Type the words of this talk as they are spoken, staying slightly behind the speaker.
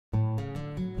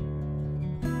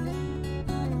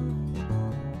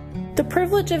The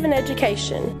privilege of an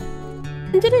education.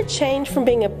 When did it change from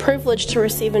being a privilege to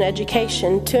receive an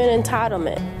education to an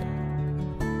entitlement?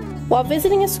 While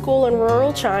visiting a school in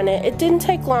rural China, it didn't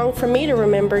take long for me to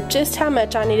remember just how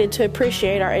much I needed to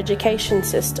appreciate our education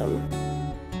system.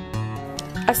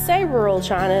 I say rural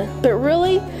China, but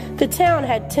really, the town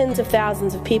had tens of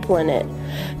thousands of people in it.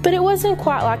 But it wasn't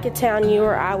quite like a town you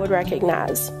or I would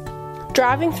recognize.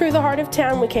 Driving through the heart of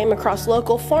town, we came across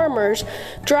local farmers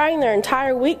drying their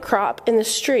entire wheat crop in the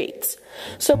streets.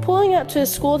 So pulling up to a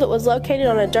school that was located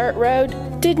on a dirt road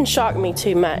didn't shock me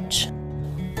too much.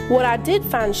 What I did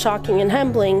find shocking and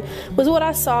humbling was what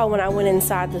I saw when I went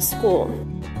inside the school.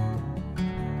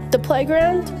 The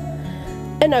playground,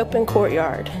 an open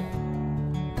courtyard.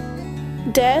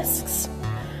 Desks,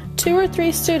 2 or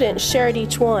 3 students shared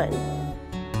each one.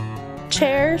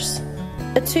 Chairs,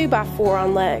 a 2x4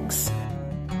 on legs.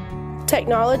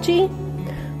 Technology,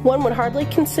 one would hardly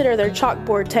consider their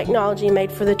chalkboard technology made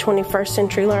for the 21st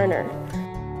century learner.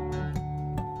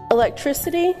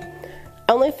 Electricity,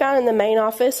 only found in the main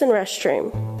office and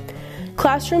restroom.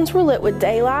 Classrooms were lit with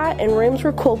daylight and rooms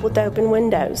were cooled with open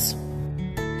windows.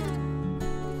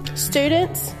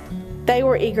 Students, they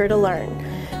were eager to learn.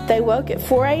 They woke at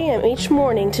 4 a.m. each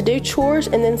morning to do chores,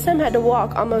 and then some had to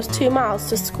walk almost 2 miles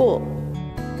to school.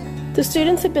 The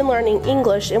students had been learning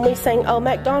English, and we sang "Oh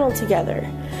MacDonald" together.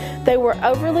 They were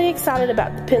overly excited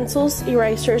about the pencils,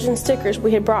 erasers, and stickers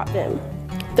we had brought them.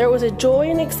 There was a joy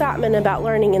and excitement about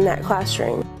learning in that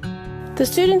classroom. The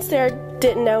students there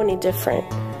didn't know any different.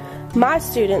 My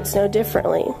students know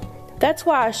differently. That's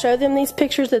why I show them these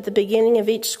pictures at the beginning of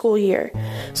each school year,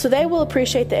 so they will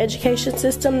appreciate the education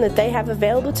system that they have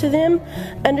available to them,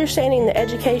 understanding that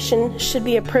education should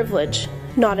be a privilege,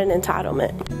 not an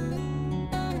entitlement.